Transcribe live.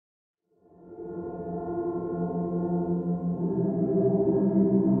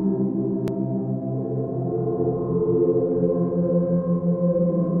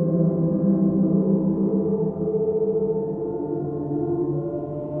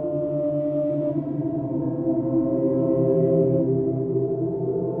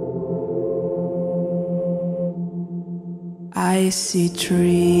I see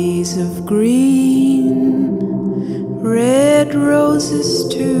trees of green, red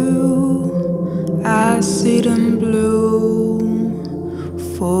roses too. I see them bloom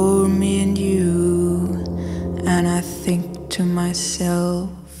for me and you, and I think to myself,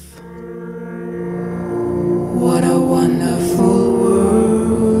 what a wonderful world.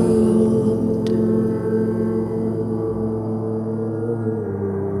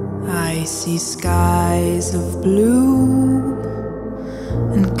 I see skies of blue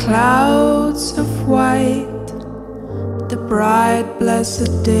and clouds of white, the bright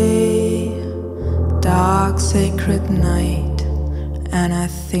blessed day, dark sacred night, and I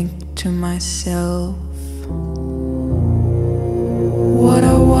think to myself, what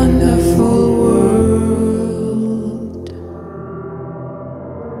a wonderful world.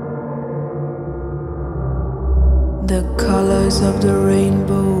 The colors of the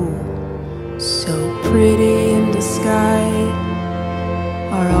rainbow, so pretty in the sky,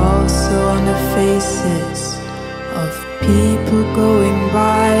 are also on the faces of people going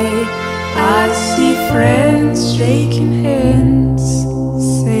by. I see friends shaking hands,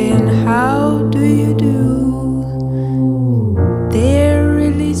 saying, how do you do? They're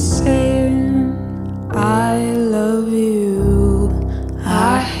really saying, I love you.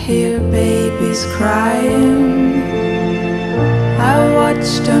 I hear babies crying, I watch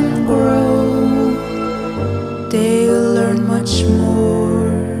them grow. They'll learn much more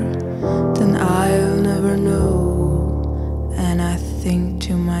than I'll never know. And I think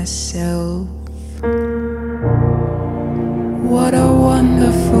to myself, what a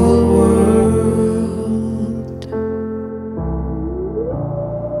wonderful